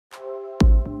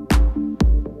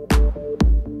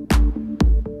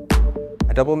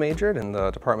I double majored in the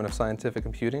Department of Scientific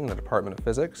Computing and the Department of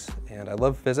Physics, and I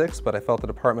love physics, but I felt the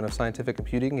Department of Scientific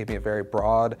Computing gave me a very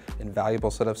broad and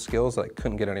valuable set of skills that I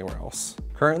couldn't get anywhere else.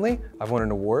 Currently, I've won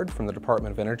an award from the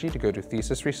Department of Energy to go do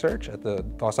thesis research at the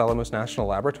Los Alamos National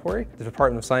Laboratory. The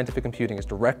Department of Scientific Computing is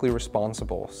directly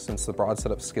responsible since the broad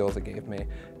set of skills it gave me.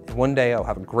 And one day I'll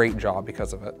have a great job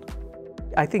because of it.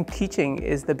 I think teaching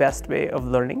is the best way of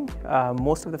learning.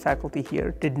 Most of the faculty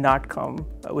here did not come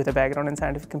with a background in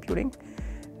scientific computing.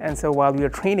 And so while we are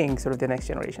training sort of the next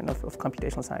generation of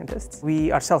computational scientists,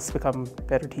 we ourselves become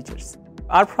better teachers.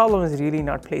 Our problem is really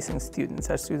not placing students.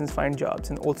 Our students find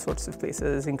jobs in all sorts of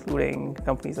places, including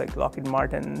companies like Lockheed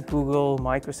Martin, Google,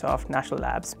 Microsoft, national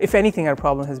labs. If anything, our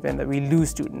problem has been that we lose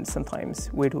students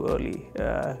sometimes way too early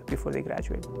before they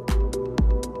graduate.